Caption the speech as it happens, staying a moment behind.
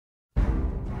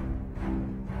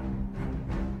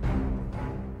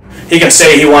he can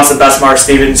say he wants the best Marc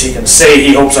Stevens. He can say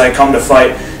he hopes I come to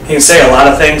fight. He can say a lot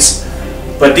of things,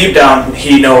 but deep down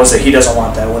he knows that he doesn't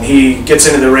want that. When he gets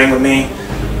into the ring with me,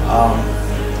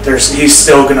 he's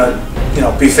still gonna,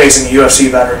 be facing a UFC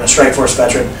veteran, a Strikeforce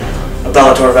veteran, a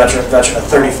Bellator veteran of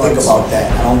 30 fights. I don't think about that.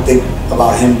 I don't think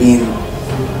about him being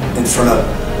in front of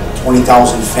 20,000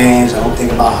 fans. I don't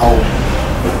think about how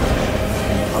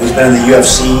he's been in the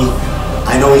UFC.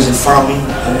 I know he's in front of me,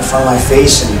 and in front of my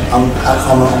face, and I'm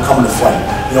coming to fight.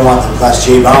 You don't want the class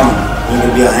J Bauman. You're going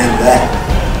to be on hand with that.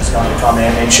 He's going to come in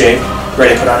shape,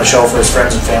 ready to put on a show for his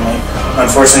friends and family.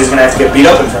 Unfortunately, he's going to have to get beat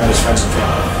up in front of his friends and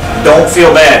family. Don't feel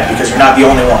bad, because you're not the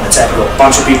only one. It's happened to a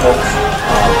bunch of people.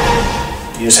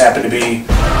 You just happen to be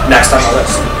next on the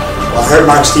list. Well, I heard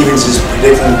Marc Stevens is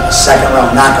predicting a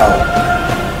second-round knockout.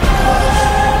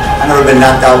 I've never been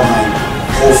knocked out in my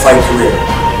whole fight career.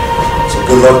 So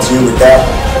good luck to you with that.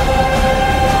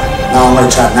 Now I'm going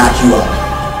to try to knock you out.